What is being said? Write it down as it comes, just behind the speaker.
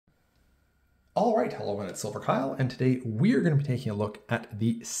All right, hello, and it's silverkyle, and today we are going to be taking a look at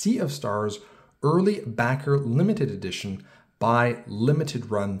the Sea of Stars Early Backer Limited Edition by Limited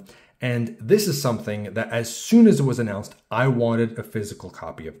Run. And this is something that as soon as it was announced, I wanted a physical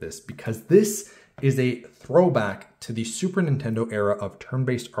copy of this because this is a throwback to the Super Nintendo era of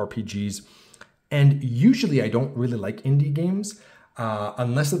turn-based RPGs. And usually I don't really like indie games.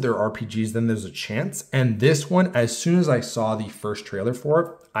 Unless they're RPGs, then there's a chance. And this one, as soon as I saw the first trailer for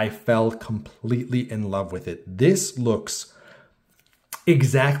it, I fell completely in love with it. This looks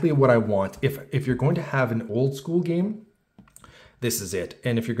exactly what I want. If you're going to have an old school game, this is it.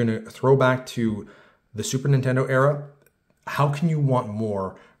 And if you're going to throw back to the Super Nintendo era, how can you want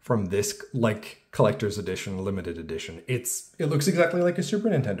more from this like collector's edition, limited edition? It looks exactly like a Super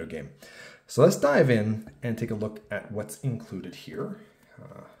Nintendo game. So let's dive in and take a look at what's included here.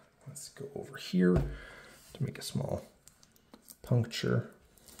 Let's go over here to make a small puncture.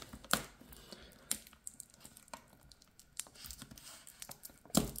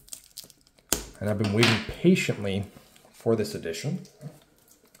 And I've been waiting patiently for this edition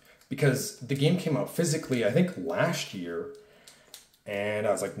because the game came out physically, I think last year. And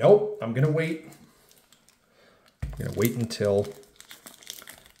I was like, nope, I'm gonna wait. I'm gonna wait until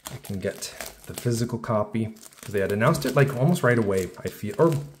I can get the physical copy because they had announced it like almost right away, I feel,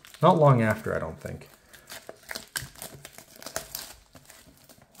 or not long after, I don't think.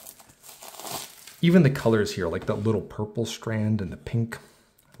 Even the colors here, like the little purple strand and the pink,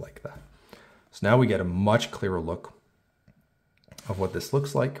 I like that. So now we get a much clearer look of what this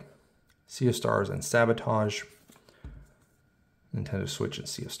looks like. Sea of Stars and Sabotage. Nintendo Switch and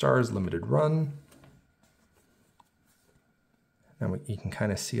Sea of Stars, limited run. And you can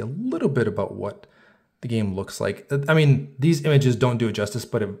kind of see a little bit about what the game looks like. I mean, these images don't do it justice,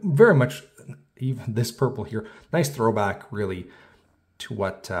 but it very much, even this purple here, nice throwback really to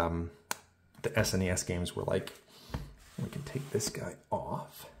what the SNES games were like. We can take this guy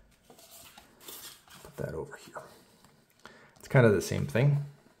off, put that over here. It's kind of the same thing.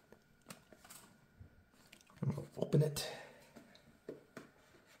 I'm gonna open it.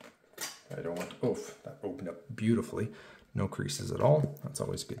 I don't want to, oof, that opened up beautifully. No creases at all. That's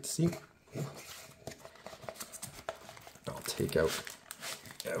always good to see. I'll take out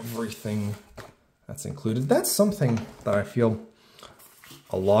everything that's included. That's something that I feel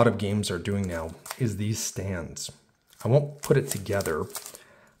a lot of games are doing now, is these stands. I won't put it together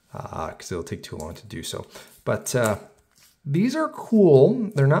because it'll take too long to do so. But these are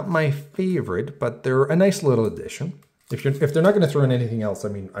cool. They're not my favorite, but they're a nice little addition. If they're not going to throw in anything else, I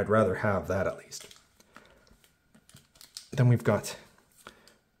mean, I'd rather have that at least. Then we've got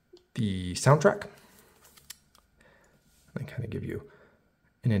the soundtrack. I kind of give you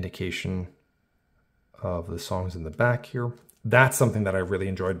an indication of the songs in the back here. That's something that I really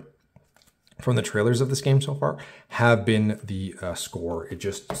enjoyed from the trailers of this game so far, have been the score. It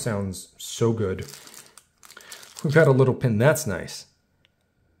just sounds so good. We've got a little pin. That's nice.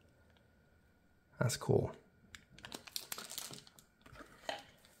 That's cool.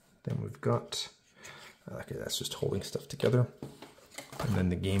 Then we've got, okay, that's just holding stuff together. And then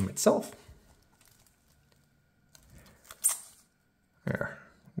the game itself. There,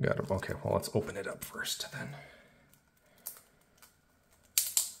 got it. Okay, well, let's open it up first then.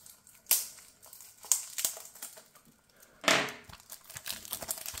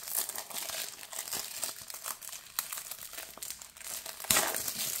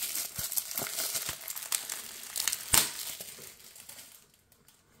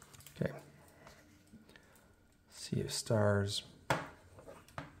 Okay. Sea of Stars.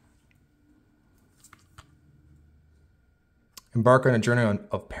 Embark on a journey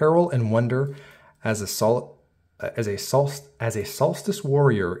of peril and wonder as a solstice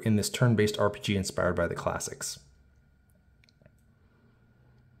warrior in this turn-based RPG inspired by the classics.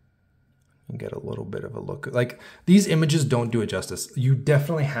 You get a little bit of a look. Like, these images don't do it justice. You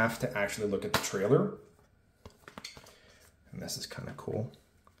definitely have to actually look at the trailer. And this is kind of cool.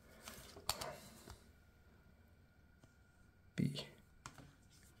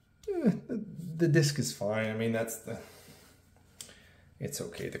 The disc is fine. I mean, it's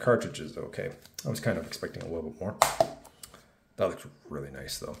okay. The cartridge is okay. I was kind of expecting a little bit more. That looks really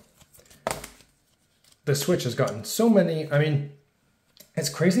nice though. The Switch has gotten so many, I mean, it's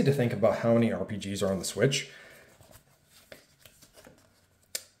crazy to think about how many RPGs are on the Switch.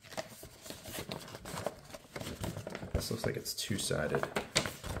 This looks like it's two-sided.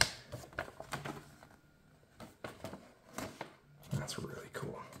 That's really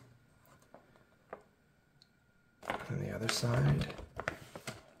cool. And the other side,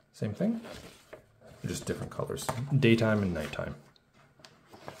 same thing, just different colors, daytime and nighttime.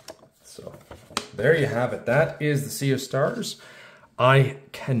 So there you have it. That is the Sea of Stars. I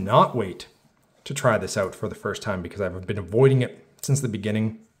cannot wait to try this out for the first time because I've been avoiding it since the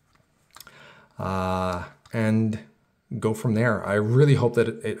beginning. And go from there. I really hope that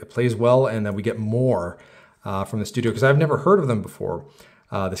it plays well and that we get more from the studio because I've never heard of them before.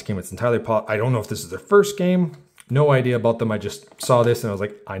 This game, it's entirely I don't know if this is their first game. No idea about them. I just saw this and I was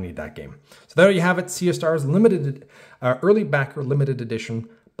like, I need that game. So there you have it. Sea of Stars limited, early backer limited edition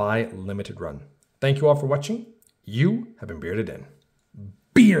by Limited Run. Thank you all for watching. You have been bearded in.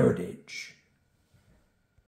 Beardage.